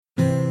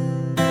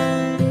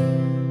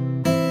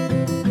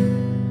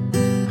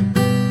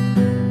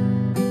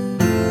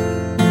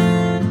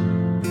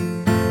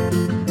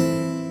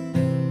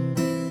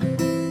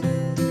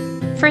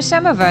For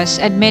some of us,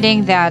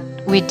 admitting that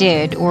we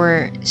did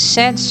or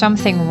said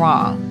something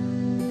wrong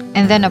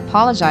and then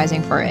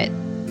apologizing for it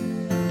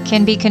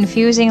can be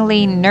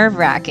confusingly nerve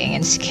wracking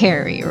and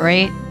scary,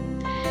 right?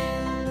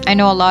 I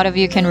know a lot of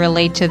you can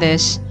relate to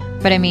this,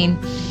 but I mean,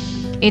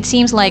 it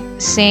seems like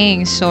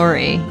saying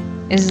sorry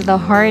is the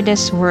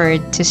hardest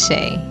word to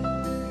say.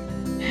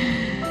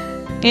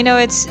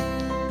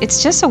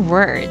 It's just a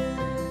word,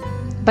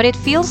 but it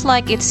feels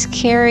like it's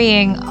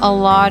carrying a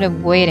lot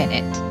of weight in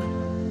it.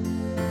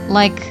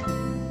 Like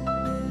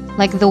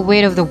the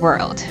weight of the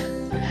world.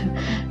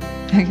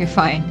 Okay,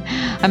 fine.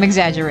 I'm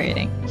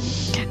exaggerating.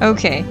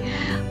 Okay,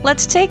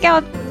 let's take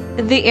out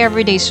the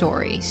everyday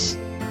sorries,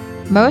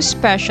 most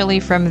especially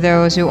from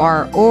those who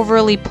are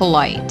overly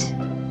polite.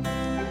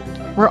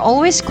 We're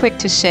always quick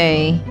to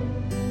say,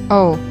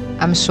 "Oh,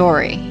 I'm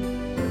sorry,"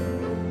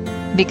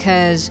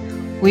 because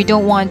we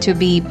don't want to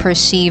be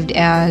perceived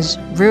as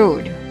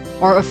rude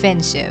or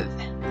offensive.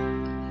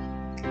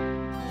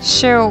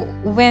 So,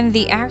 when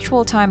the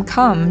actual time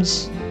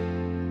comes,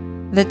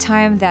 the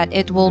time that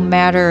it will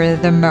matter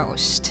the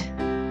most,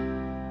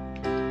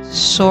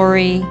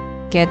 sorry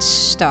gets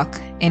stuck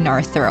in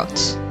our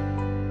throats.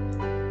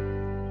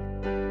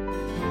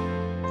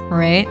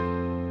 Right?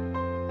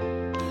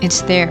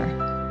 It's there.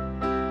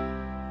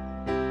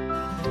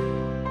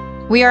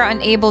 We are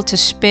unable to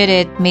spit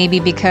it maybe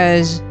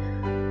because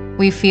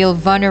we feel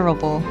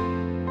vulnerable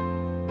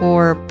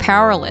or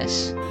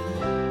powerless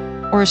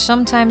or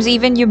sometimes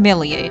even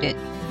humiliated.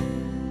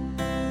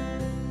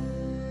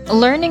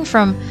 Learning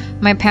from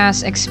my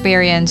past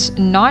experience,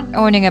 not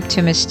owning up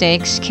to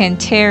mistakes can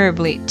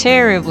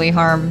terribly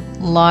harm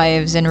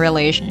lives and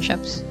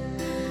relationships.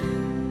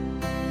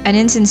 An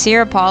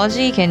insincere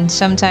apology can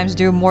sometimes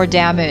do more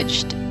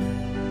damage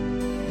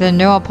than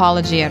no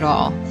apology at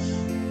all.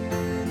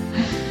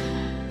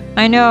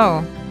 I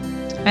know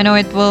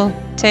it will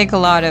take a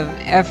lot of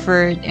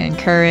effort and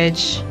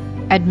courage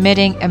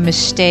admitting a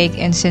mistake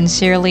and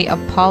sincerely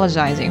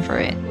apologizing for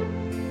it.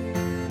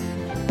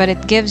 But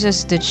it gives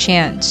us the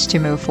chance to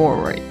move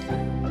forward.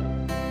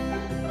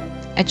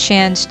 A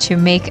chance to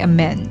make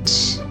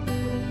amends.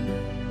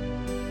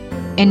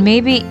 And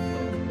maybe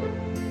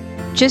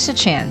just a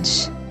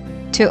chance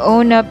to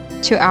own up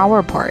to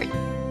our part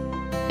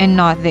and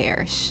not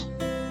theirs.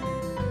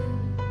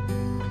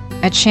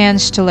 A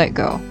chance to let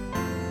go.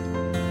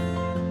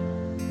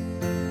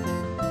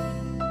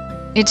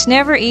 It's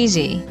never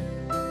easy,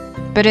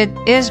 but it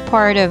is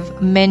part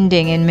of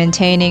mending and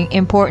maintaining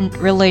important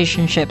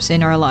relationships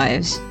in our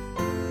lives.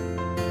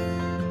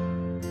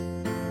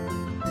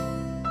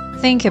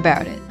 Think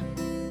about it.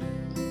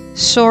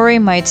 Sorry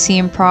might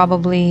seem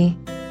probably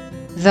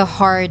the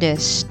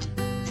hardest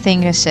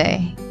thing to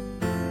say,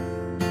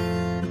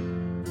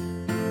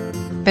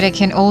 but it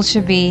can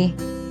also be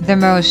the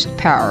most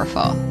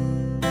powerful.